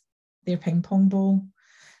is their ping pong ball.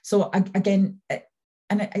 So again,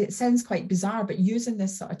 it sounds quite bizarre, but using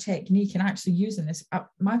this sort of technique and actually using this,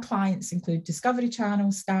 my clients include Discovery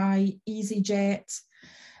Channel, Sky, EasyJet,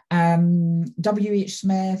 WH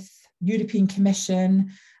Smith, European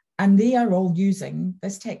Commission, and they are all using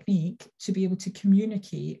this technique to be able to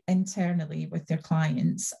communicate internally with their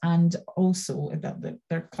clients and also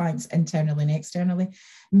their clients internally and externally,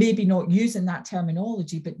 maybe not using that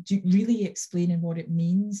terminology, but really explaining what it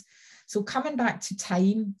means. So coming back to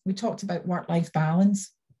time, we talked about work-life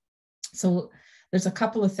balance. So there's a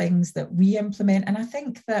couple of things that we implement. And I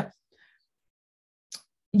think that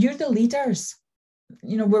you're the leaders.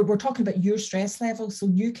 You know, we're talking about your stress level. So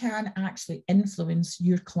you can actually influence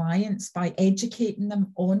your clients by educating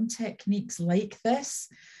them on techniques like this,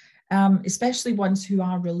 especially ones who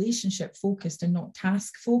are relationship focused and not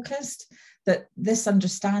task focused, that this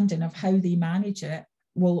understanding of how they manage it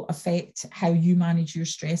will affect how you manage your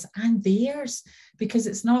stress and theirs, because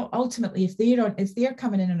it's not ultimately, if they're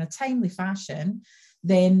coming in a timely fashion,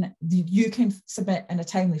 then you can submit in a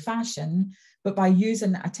timely fashion, but by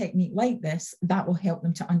using a technique like this, that will help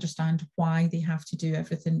them to understand why they have to do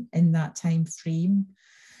everything in that time frame.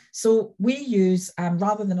 So we use,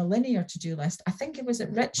 rather than a linear to-do list, I think it was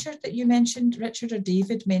Richard that you mentioned, Richard or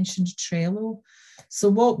David mentioned Trello. So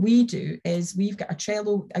what we do is we've got a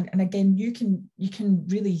Trello, and again, you can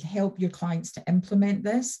really help your clients to implement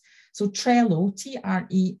this. So Trello,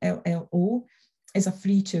 Trello, is a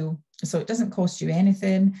free tool. So it doesn't cost you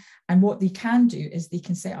anything. And what they can do is they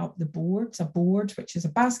can set up the boards, a board, which is a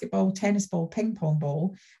basketball, tennis ball, ping pong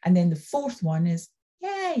ball. And then the fourth one is,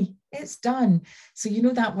 yay, it's done. So you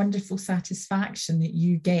know that wonderful satisfaction that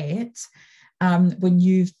you get when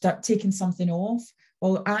you've taken something off.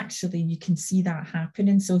 Well, actually, you can see that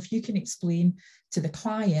happening. So if you can explain to the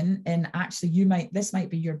client, and actually this might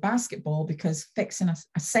be your basketball because fixing a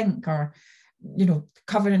sink, or, you know,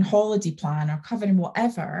 covering holiday plan or covering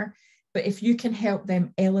whatever, but if you can help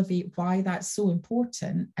them elevate why that's so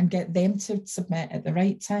important and get them to submit at the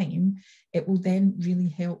right time, it will then really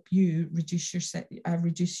help you reduce your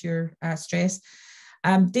stress.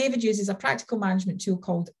 David uses a practical management tool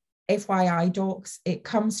called FYI docs. It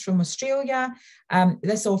comes from Australia.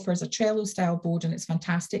 This offers a Trello style board and it's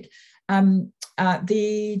fantastic.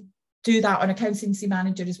 They do that on Accountancy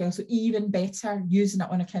Manager as well. So even better, using it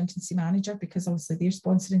on Accountancy Manager, because obviously they're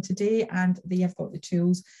sponsoring today and they have got the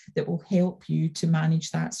tools that will help you to manage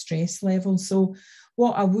that stress level. So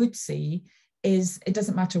what I would say is it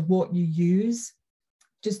doesn't matter what you use,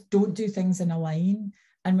 just don't do things in a line.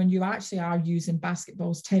 And when you actually are using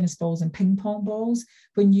basketballs, tennis balls, and ping pong balls,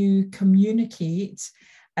 when you communicate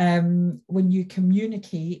the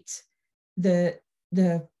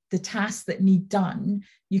tasks that need done,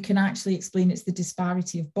 you can actually explain it's the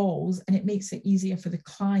disparity of balls, and it makes it easier for the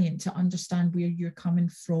client to understand where you're coming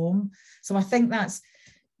from. So I think that,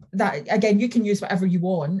 again, you can use whatever you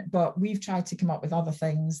want, but we've tried to come up with other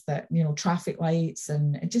things that, you know, traffic lights,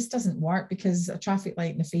 and it just doesn't work because a traffic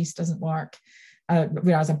light in the face doesn't work.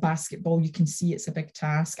 Whereas a basketball, you can see it's a big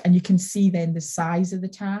task, and you can see then the size of the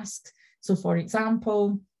task. So for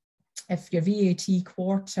example, if your VAT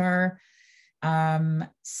quarter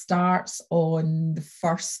starts on the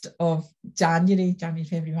 1st of January,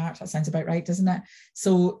 February, March, that sounds about right, doesn't it?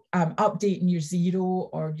 So updating your Xero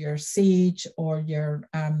or your Sage or your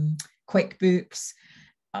QuickBooks,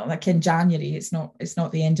 like in January, it's not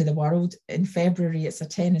the end of the world. In February, it's a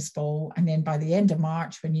tennis ball. And then by the end of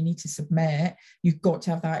March, when you need to submit, you've got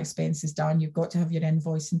to have that expenses done. You've got to have your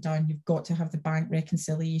invoicing done. You've got to have the bank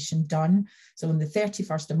reconciliation done. So on the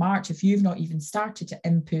 31st of March, if you've not even started to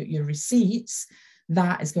input your receipts,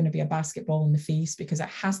 that is going to be a basketball in the face, because it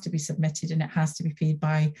has to be submitted and it has to be paid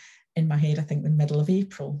by, in my head, I think the middle of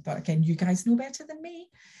April. But again, you guys know better than me.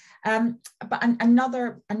 But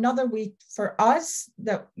another way for us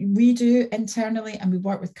that we do internally and we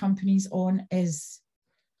work with companies on is,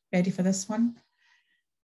 ready for this one,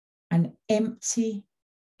 an empty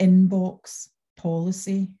inbox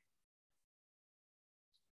policy.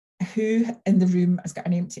 Who in the room has got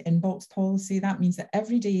an empty inbox policy? That means that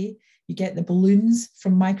every day you get the balloons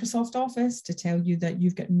from Microsoft Office to tell you that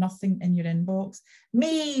you've got nothing in your inbox.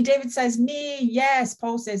 Me, David says me. Yes,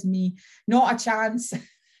 Paul says me. Not a chance.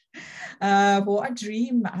 What a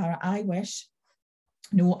dream. I wish.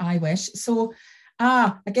 No, I wish. So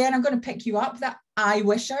again, I'm going to pick you up, the I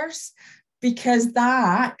wishers, because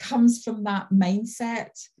that comes from that mindset.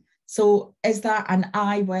 So is that an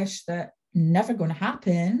I wish that never going to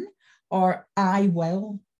happen, or I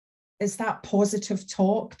will? Is that positive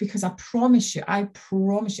talk? Because I promise you,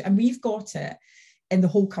 and we've got it in the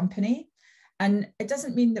whole company. And it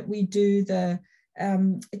doesn't mean that we do the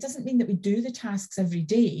tasks every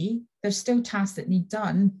day. There's still tasks that need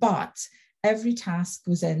done, but every task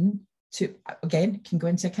goes in to, again, can go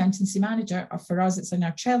into Accountancy Manager, or for us, it's in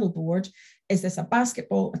our Trello board. Is this a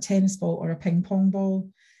basketball, a tennis ball, or a ping pong ball?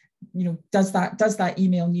 You know, does that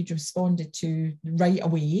email need responded to right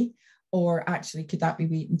away? Or actually, could that be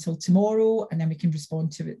wait until tomorrow and then we can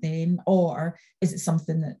respond to it then? Or is it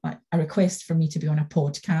something that, like a request for me to be on a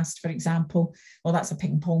podcast, for example? Well, that's a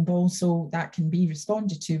ping pong ball, so that can be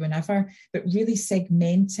responded to whenever, but really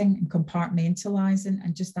segmenting and compartmentalizing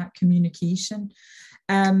and just that communication.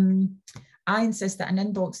 I insist that an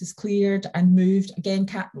inbox is cleared and moved. Again,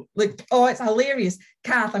 Kath, like, oh, it's hilarious.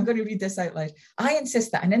 Kath, I'm going to read this out loud. I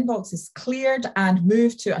insist that an inbox is cleared and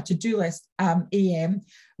moved to a to-do list, AM.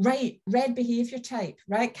 Right, red behavior type,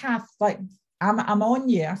 right, Kath? Like, I'm on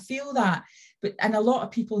you. I feel that. And a lot of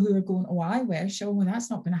people who are going, oh, I wish, oh, well, that's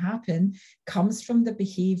not going to happen, comes from the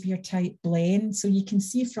behavior type blend. So you can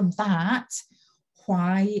see from that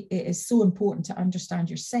why it is so important to understand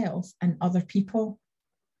yourself and other people.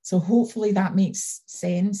 So hopefully that makes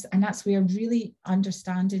sense. And that's where really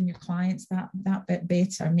understanding your clients that bit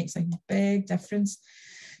better makes a big difference.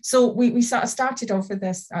 So we sort of started off with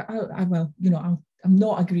this. I'm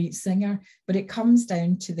not a great singer, but it comes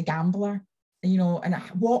down to the gambler, you know, and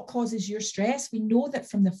what causes your stress. We know that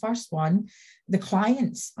from the first one, the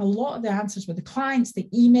clients, a lot of the answers were the clients, the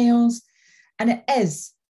emails, and it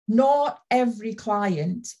is not every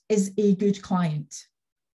client is a good client.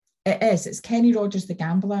 It is. It's Kenny Rodgers, the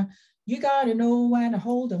gambler. You got to know when to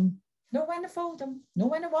hold them, know when to fold them, know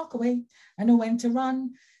when to walk away, and know when to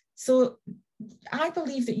run. So I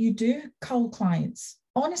believe that you do cull clients.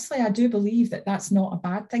 Honestly, I do believe that that's not a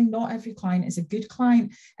bad thing. Not every client is a good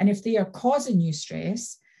client. And if they are causing you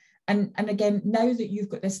stress, and again, now that you've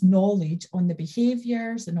got this knowledge on the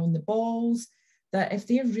behaviors and on the balls, that if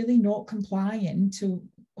they're really not complying to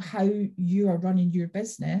how you are running your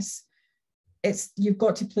business, you've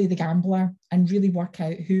got to play the gambler and really work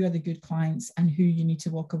out who are the good clients and who you need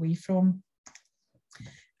to walk away from.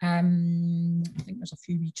 I think there's a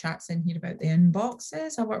few wee chats in here about the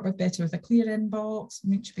inboxes. I work better with a clear inbox,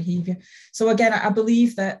 mutual behaviour. So again, I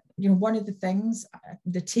believe that, you know, one of the things,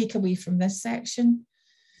 the takeaway from this section,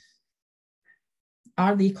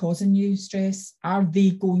 are they causing you stress? Are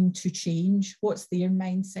they going to change? What's their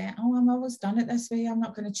mindset? Oh, I've always done it this way, I'm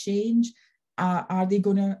not going to change. Are they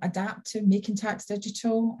going to adapt to making tax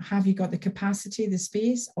digital? Have you got the capacity, the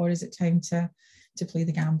space, or is it time to play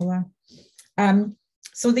the gambler?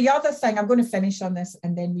 So the other thing, I'm going to finish on this,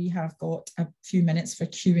 and then we have got a few minutes for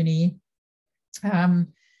Q&A.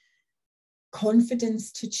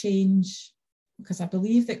 Confidence to change, because I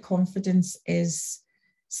believe that confidence is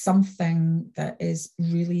something that is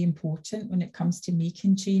really important when it comes to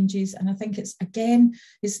making changes. And I think it's, again,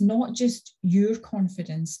 it's not just your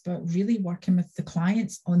confidence, but really working with the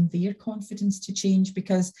clients on their confidence to change,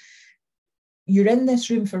 because you're in this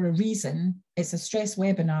room for a reason. It's a stress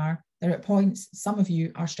webinar. There are points, some of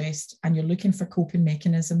you are stressed and you're looking for coping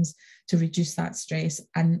mechanisms to reduce that stress.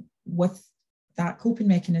 And with that coping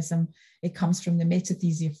mechanism, it comes from the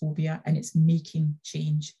metathesiophobia, and it's making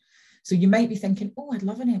change. So you might be thinking, oh, I'd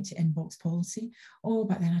love an empty inbox policy. Oh,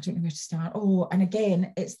 but then I don't know where to start. Oh, and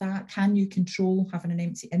again, it's that, can you control having an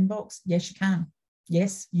empty inbox? Yes, you can.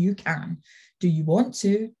 Yes, you can. Do you want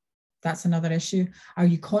to? That's another issue. Are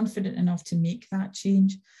you confident enough to make that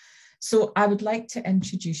change? So I would like to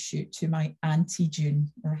introduce you to my Auntie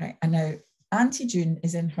June. All right. And now Auntie June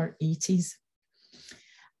is in her 80s.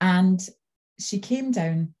 And she came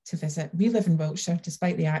down to visit. We live in Wiltshire,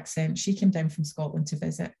 despite the accent. She came down from Scotland to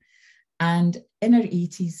visit. And in her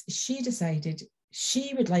 80s, she decided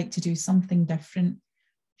she would like to do something different.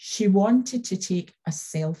 She wanted to take a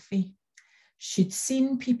selfie. She'd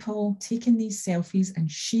seen people taking these selfies,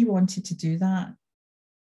 and she wanted to do that.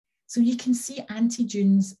 So you can see Auntie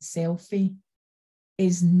June's selfie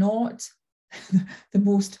is not the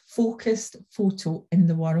most focused photo in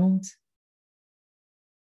the world.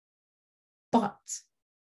 But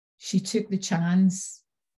she took the chance.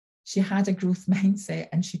 She had a growth mindset,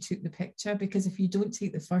 and she took the picture, because if you don't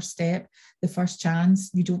take the first step, the first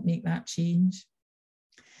chance, you don't make that change.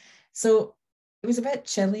 So it was a bit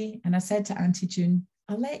chilly, and I said to Auntie June,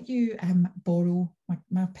 I'll let you borrow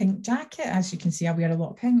my pink jacket. As you can see, I wear a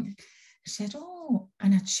lot of pink. She said, oh,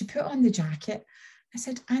 and she put on the jacket. I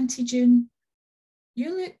said, Auntie June,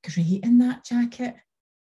 you look great in that jacket.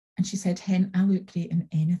 And she said, Hen, I look great in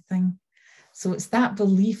anything. So it's that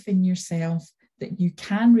belief in yourself that you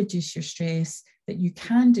can reduce your stress, that you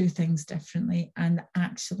can do things differently, and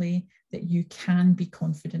actually that you can be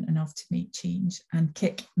confident enough to make change and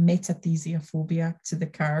kick metathesiophobia to the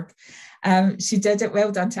curb. She did it.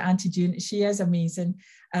 Well done to Auntie June. She is amazing.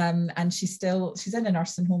 And she's in a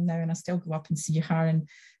nursing home now, and I still go up and see her. And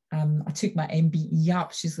I took my MBE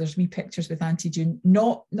up. There's wee pictures with Auntie June,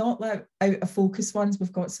 not like out of focus ones.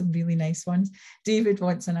 We've got some really nice ones. David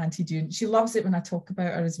wants an Auntie June. She loves it when I talk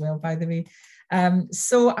about her as well, by the way.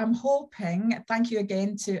 So I'm hoping, thank you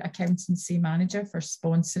again to Accountancy Manager for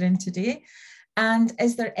sponsoring today. And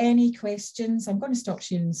is there any questions? I'm going to stop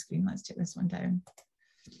sharing the screen. Let's take this one down.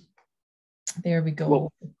 There we go.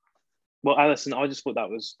 Well, Alison, I just thought that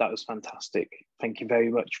was fantastic. Thank you very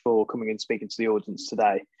much for coming and speaking to the audience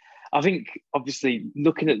today. I think, obviously,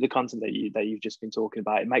 looking at the content that you've just been talking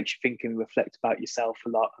about, it makes you think and reflect about yourself a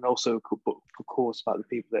lot, and also, of course, about the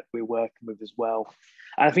people that we're working with as well.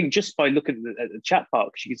 And I think just by looking at the chat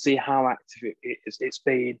box, you can see how active it's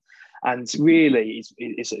been, and really,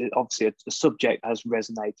 it's obviously a subject has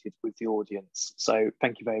resonated with the audience. So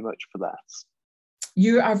thank you very much for that.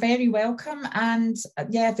 You are very welcome. And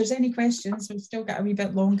yeah, if there's any questions, we've still got a wee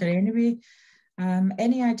bit longer anyway.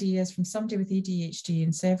 Any ideas from somebody with ADHD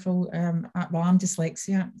and several, well, I'm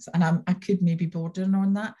dyslexia, and I could maybe bordering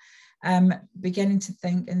on that. Beginning to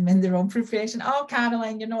think and in the wrong profession. Oh,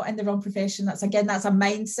 Caroline, you're not in the wrong profession. That's a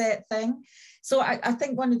mindset thing. So I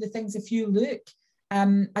think one of the things, if you look,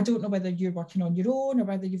 I don't know whether you're working on your own or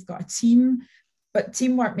whether you've got a team, but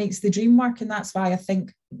teamwork makes the dream work. And that's why I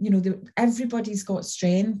think, you know, everybody's got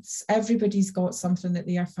strengths. Everybody's got something that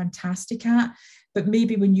they are fantastic at. But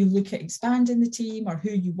maybe when you look at expanding the team, or who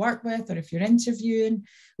you work with, or if you're interviewing,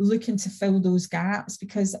 looking to fill those gaps,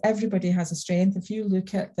 because everybody has a strength. If you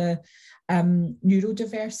look at the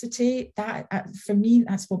neurodiversity, that for me,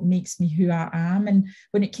 that's what makes me who I am. And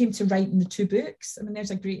when it came to writing the 2 books, I mean,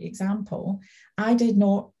 there's a great example. I did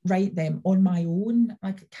not write them on my own.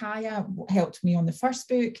 Like Kaya helped me on the first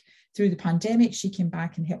book. Through the pandemic, she came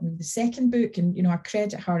back and helped me with the second book. And, you know, I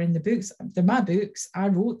credit her in the books. They're my books. I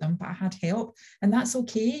wrote them, but I had help. And that's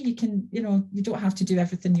okay. You can, you know, you don't have to do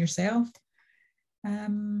everything yourself.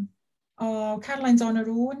 Oh, Caroline's on her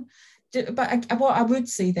own. what I would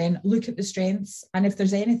say then, look at the strengths, and if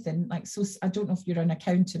there's anything like, so I don't know if you're an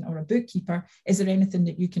accountant or a bookkeeper, is there anything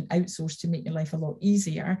that you can outsource to make your life a lot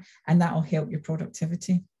easier, and that'll help your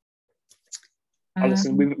productivity.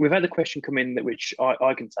 Alison, we've had a question come in which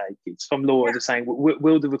I can take. It's from Laura, just saying,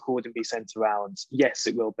 will the recording be sent around? Yes,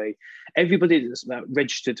 it will be. Everybody that's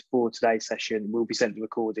registered for today's session will be sent the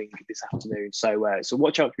recording this afternoon. So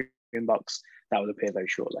watch out for your inbox. That will appear very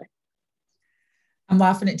shortly. I'm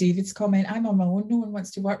laughing at David's comment. I'm on my own. No one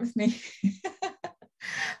wants to work with me.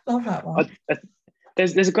 Love that one.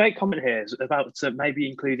 There's a great comment here about maybe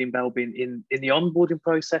including wellbeing in the onboarding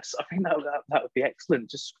process. I think that would be excellent.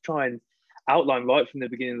 Just try and outline right from the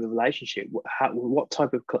beginning of the relationship what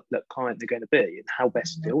type of client they're going to be and how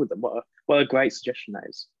best to deal with them. What a great suggestion that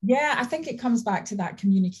is. Yeah, I think it comes back to that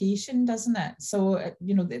communication, doesn't it? So,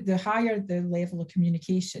 you know, the higher the level of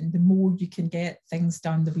communication, the more you can get things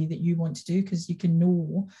done the way that you want to do, because you can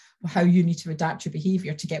know how you need to adapt your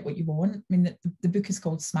behaviour to get what you want. I mean, the book is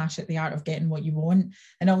called Smash It, The Art of Getting What You Want.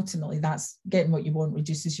 And ultimately, that's getting what you want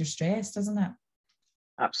reduces your stress, doesn't it?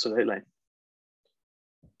 Absolutely.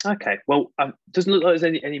 Okay, well, doesn't look like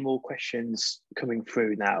there's any more questions coming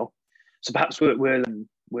through now. So perhaps we'll bring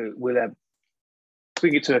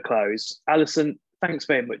it to a close. Alison, thanks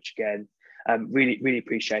very much again. Really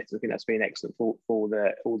appreciate it. I think that's been excellent for all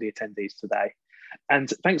the attendees today.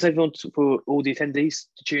 And thanks everyone for all the attendees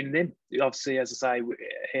to tuning in. Obviously, as I say,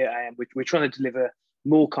 here I am. We're trying to deliver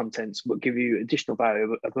more content, but give you additional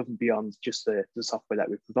value above and beyond just the software that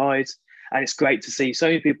we provide. And it's great to see so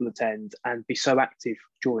many people attend and be so active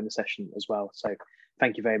during the session as well. So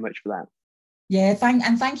thank you very much for that. Yeah,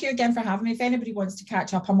 thank you again for having me. If anybody wants to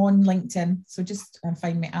catch up, I'm on LinkedIn. So just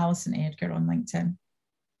find me, Alison Edgar, on LinkedIn.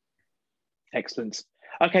 Excellent.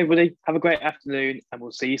 Okay, everybody, have a great afternoon and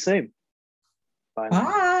we'll see you soon. Bye.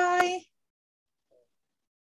 Bye.